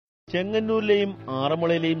ചെങ്ങന്നൂരിലെയും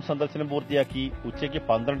ആറന്മുളയിലെയും സന്ദർശനം പൂർത്തിയാക്കി ഉച്ചയ്ക്ക്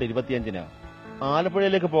 12:25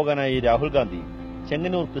 ആലപ്പുഴയിലേക്ക് പോകാനായി രാഹുൽ ഗാന്ധി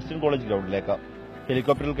ചെങ്ങന്നൂർ ക്രിസ്ത്യൻ കോളേജ് ഗ്രൌണ്ടിലേക്ക്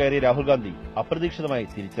ഹെലികോപ്റ്ററിൽ കയറിയ രാഹുൽ ഗാന്ധി അപ്രതീക്ഷിതമായി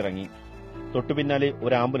തിരിച്ചിറങ്ങി. തൊട്ടുപിന്നാലെ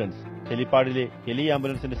ഒരു ആംബുലൻസ് ഹെലിപ്പാഡിലെ ഹെലി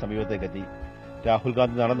ആംബുലൻസിന്റെ സമീപത്തേക്കെത്തി. രാഹുൽ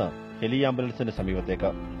ഗാന്ധി നടന്ന് ഹെലി ആംബുലൻസിന്റെ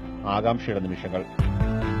സമീപത്തേക്ക്. ആകാംക്ഷയുടെ നിമിഷങ്ങൾ.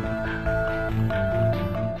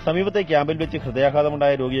 സമീപത്തെ ക്യാമ്പിൽ വെച്ച്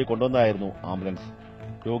ഹൃദയാഘാതമുണ്ടായ രോഗിയെ കൊണ്ടുവന്നായിരുന്നു ആംബുലൻസ്.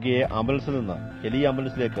 രോഗിയെ ആംബുലൻസിൽ നിന്ന് ഹെലി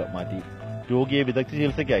ആംബുലൻസിലേക്ക് മാറ്റി. രോഗിയെ വിദഗ്ധ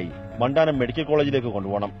ചികിത്സയ്ക്കായി വണ്ടാനം മെഡിക്കൽ കോളേജിലേക്ക്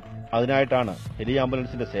കൊണ്ടുപോകണം. അതിനായിട്ടാണ് ഹെലി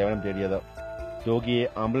ആംബുലൻസിന്റെ സേവനം തേടിയത്. രോഗിയെ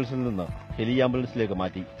ആംബുലൻസിൽ നിന്ന് ഹെലി ആംബുലൻസിലേക്ക്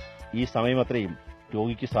മാറ്റി. ഈ സമയമത്രയും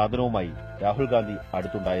രോഗിക്ക് സാധനവുമായി രാഹുൽ ഗാന്ധി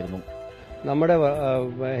അടുത്തുണ്ടായിരുന്നു. നമ്മുടെ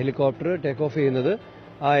ഹെലികോപ്റ്റർ ടേക്ക് ഓഫ് ചെയ്യുന്നത്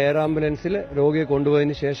ആ എയർ ആംബുലൻസിൽ രോഗിയെ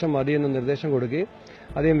കൊണ്ടുപോയതിന് ശേഷം മതിയെന്ന് നിർദ്ദേശം കൊടുക്കുകയും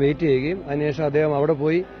അദ്ദേഹം വെയിറ്റ് ചെയ്യുകയും അതിനുശേഷം അദ്ദേഹം അവിടെ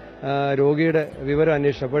പോയി രോഗിയുടെ വിവരം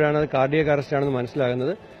അന്വേഷിച്ചു. അപ്പോഴാണ് അത് കാർഡിയക് അറസ്റ്റ് ആണെന്ന്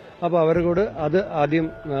മനസ്സിലാകുന്നത്. അപ്പോൾ അവരോട് അത് ആദ്യം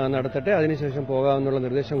നടത്തട്ടെ, അതിനുശേഷം പോകാമെന്നുള്ള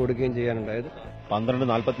നിർദ്ദേശം കൊടുക്കുകയും ചെയ്യാനുണ്ടായത്.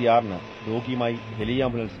 12:46 രോഗിയുമായി ഹെലി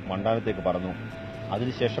ആംബുലൻസ് വണ്ടാനത്തേക്ക് പറന്നു.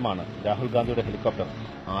 അതിനുശേഷമാണ് രാഹുൽ ഗാന്ധിയുടെ ഹെലികോപ്റ്റർ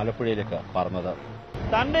ആലപ്പുഴയിലേക്ക് പറന്നത്.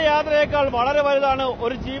 തന്റെ യാത്രയേക്കാൾ വളരെ വലുതാണ്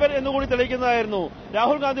ഒരു ജീവൻ എന്നുകൂടി തെളിയിക്കുന്നതായിരുന്നു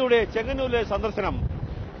രാഹുൽ ഗാന്ധിയുടെ ചെങ്ങന്നൂരിലെ സന്ദർശനം.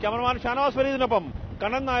 Cameraman Shanavas ഫരീദിനൊപ്പം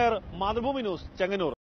Kannan Nair, Mathrubhumi news, Chengannur.